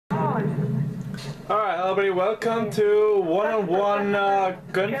Alright, everybody, welcome to one-on-one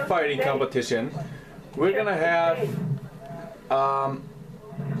gunfighting competition. We're gonna have,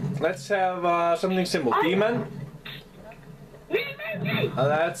 let's have something simple. Demon.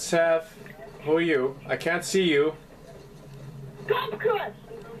 Let's have, who are you? I can't see you. Okay.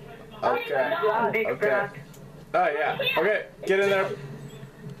 Okay. Oh yeah. Okay, get in there.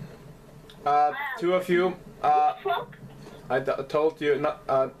 Two of you. I told you not.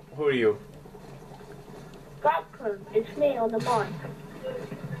 Who are you? It's me on the mic.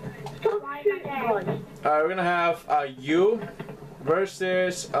 We're gonna have you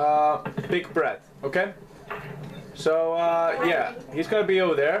versus Big Brett. Okay. So yeah, he's gonna be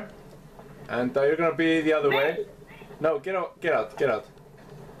over there, and you're gonna be the other way. No, get out, get out, get out.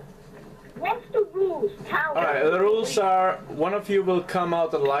 What's the rules? Alright, the rules are one of you will come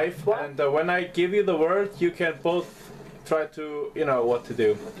out alive, and when I give you the word, you can both try to, you know, what to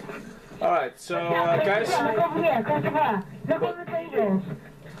do. Alright, so guys. Look over here, look over the tables.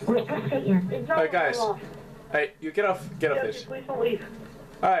 Alright, guys. Hey, you get off this.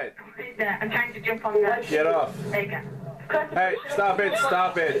 Alright. I'm trying to jump on that. Get off. There you go. Hey, stop it,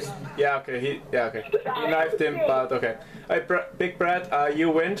 stop it. Yeah, okay, he knifed him, but okay. Hey, Big Brad,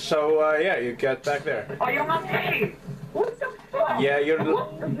 you win, so yeah, you get back there. Oh, you're not saying. What the fuck? Yeah,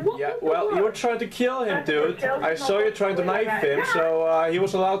 well, you were trying to kill him, dude. I saw you trying to knife him, so he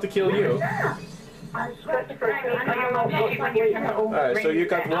was allowed to kill you. Alright, so you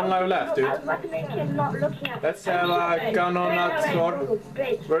got one life left, dude. Let's have Ganonator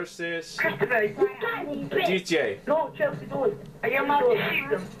versus DJ.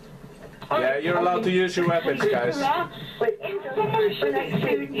 Yeah, you're allowed to use your weapons, guys.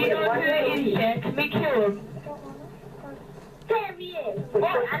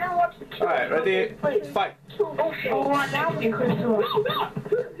 Alright, ready? Fight!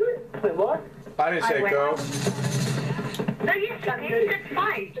 Wait, what? I didn't say go. No, you said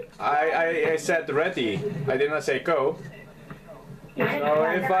fight. I said ready. I did not say go. So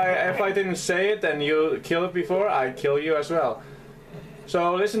if I didn't say it and you kill it before, I kill you as well.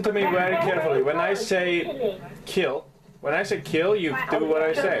 So listen to me very carefully. When I say kill, you do what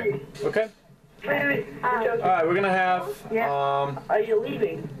I say. Okay? Alright, we're gonna have Are you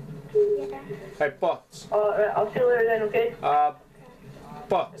leaving? hey, bots. I'll see you later then, okay?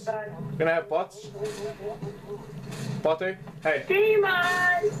 Bots. We're gonna have bots. Botty. Hey.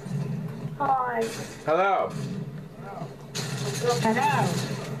 Demon! Hi. Hello. Hello.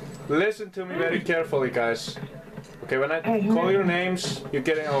 Listen to me very carefully, guys. Okay, when I call your names, you're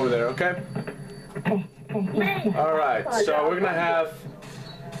getting over there, okay? Alright, so we're gonna have...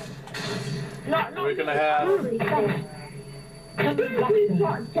 We're gonna have... We're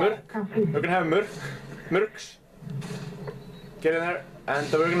gonna have Murks. Get in there.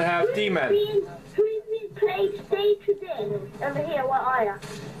 And we're gonna have D-Man. Who's been played day to day? Over here, what are you?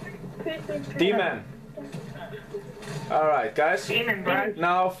 D-Man. Alright, guys. Demon, bro.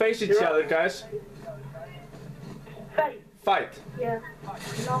 Now face each other, guys. Fight. Yeah.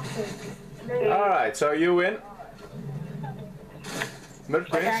 Nothing. Alright, so you win.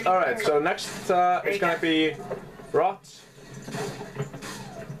 Murk wins. Alright, so next it's gonna be ROTS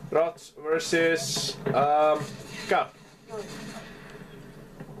versus Garp.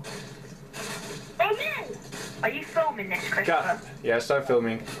 Are you filming this, Christopher? Garp. Yes, I'm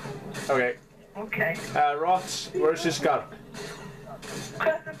filming. Okay. Okay. ROTS versus Garp.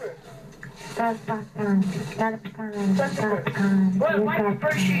 Christopher. Why are you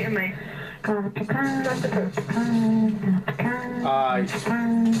first shooting me? Well,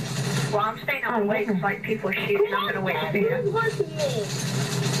 I'm staying on the way because like people are shooting. I'm gonna wait for you.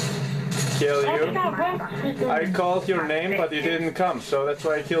 Kill you. I called your name, but you didn't come, so that's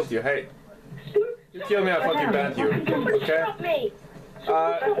why I killed you. Hey, you kill me, I fucking ban you. Okay?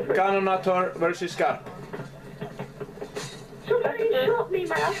 Ganonator versus Garp. Somebody shot me,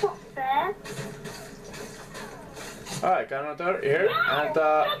 man. That's not fair. Alright, Ganonator here, and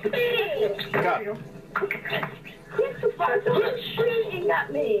Garp. You're shooting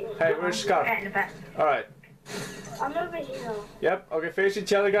at me. Hey, where's Garp? Alright. I'm over here. Yep, okay, face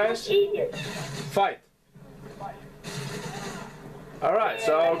each other, guys. Fight. Alright,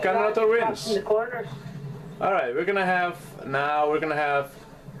 so Ganonator wins. Alright, we're gonna have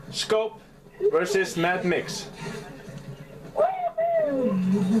Scope versus MADMIX.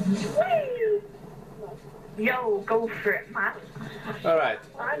 Yo, go for it, man. Alright.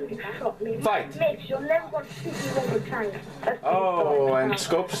 Fight. You'll never want to shoot me one more time. Oh, and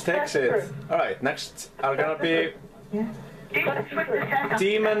Scopes takes it. Alright, next are gonna be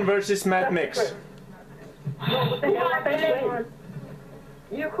Demon versus MADMIX.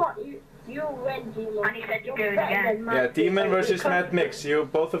 You can't. You went demon. And he said to do it again. Yeah, demon versus mad mix. You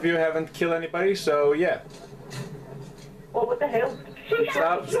both of you haven't killed anybody, so yeah. Oh, what the hell?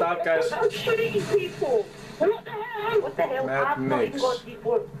 Stop, guys. Stop shooting people. What the hell? What the hell? Mad I've not even mix. got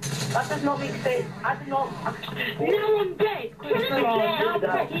D4. That does not make sense. I do not. Now I'm dead.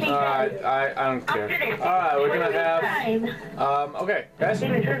 Alright, I don't care. Alright, we're gonna have okay, guys.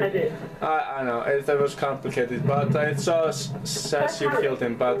 I know it was complicated, but it says you killed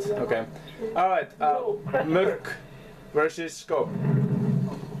him. But okay. Alright, Mörk versus Scope.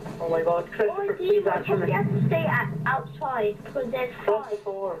 Oh my God, Christopher, please answer me. You have to stay outside because there's fire.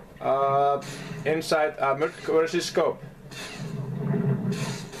 Inside Mörk versus Scope.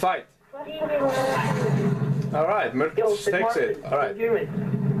 Fight. Alright, Mörk takes it. Alright.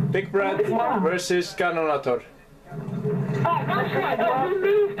 Big Brad versus Ganonator.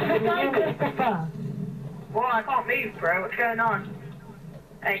 Well, I can't move, bro. What's going on?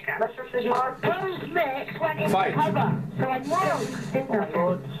 Okay. Fight. Alright,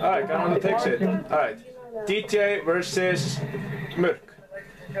 Ganonator takes it. Alright. DJ versus Mörk.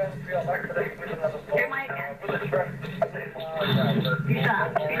 Who am I again? Who's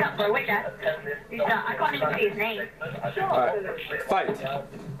that, bro? Wait there. Who's that? I can't even see his name. Alright, fight.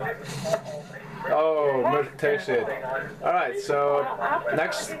 Oh, Mörk takes it. Alright, so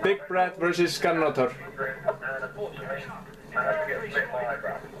next Big Brad versus Ganonator.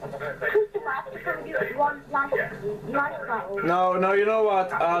 No, you know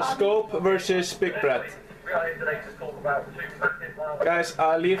what? Scope versus Big Brad. Guys,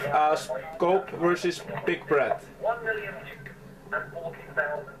 leave Scope versus Big Brad.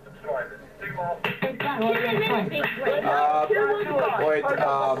 1,014,000 subscribers.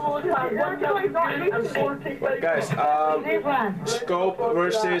 Wait, guys, Scope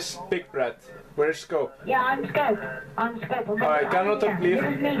versus Big Brad. Where's Scope? Yeah, I'm Scope. Alright, Ganonator, leave.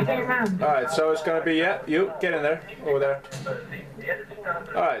 Alright, so it's gonna be, yeah, you, get in there, over there.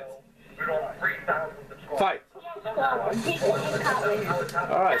 Alright. Fight.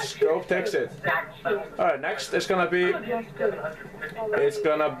 Alright, Scope takes it. Alright, next it's gonna be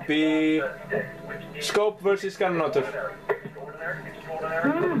Scope versus Ganonator.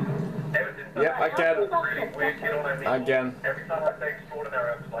 Yeah, again.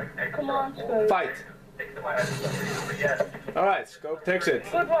 Come on, Scope. Fight. Alright, Scope takes it.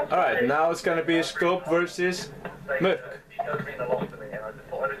 Alright, now it's gonna be Scope versus Mörk.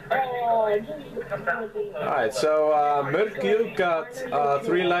 Alright, so Mörk, you got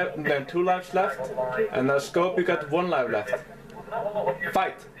 2 lives left, and Scope, you got 1 life left.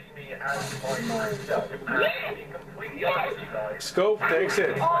 Fight! Scope takes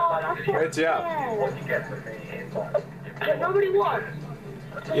it. Great job. Nobody won.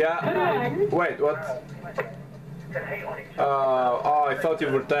 Yeah. Wait, what? Oh, I thought you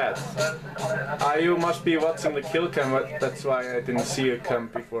were dead. You must be watching the kill cam, that's why I didn't see you come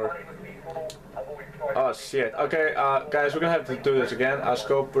before. Oh shit. Okay, guys, we're gonna have to do this again.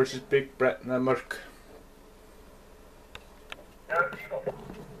 Scope versus Big Brad Mörk.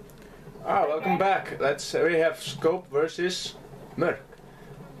 Welcome back. We have Scope versus Mörk.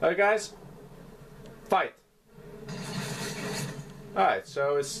 Alright, guys, fight. Alright,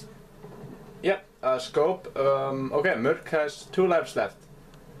 so it's yep. Scope. Okay, Mörk has 2 lives left.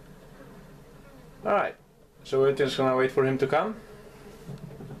 Alright, so we're just gonna wait for him to come.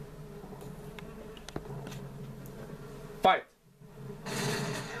 Fight!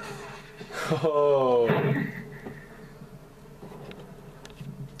 Oh!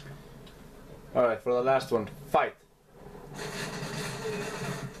 Alright, for the last one, fight!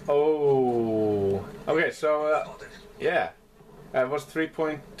 Oh! Okay, so yeah. It was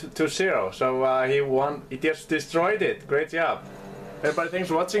 3.20, so he won. He just destroyed it. Great job. Everybody, thanks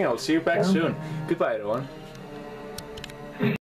for watching. I'll see you back soon. Goodbye, everyone.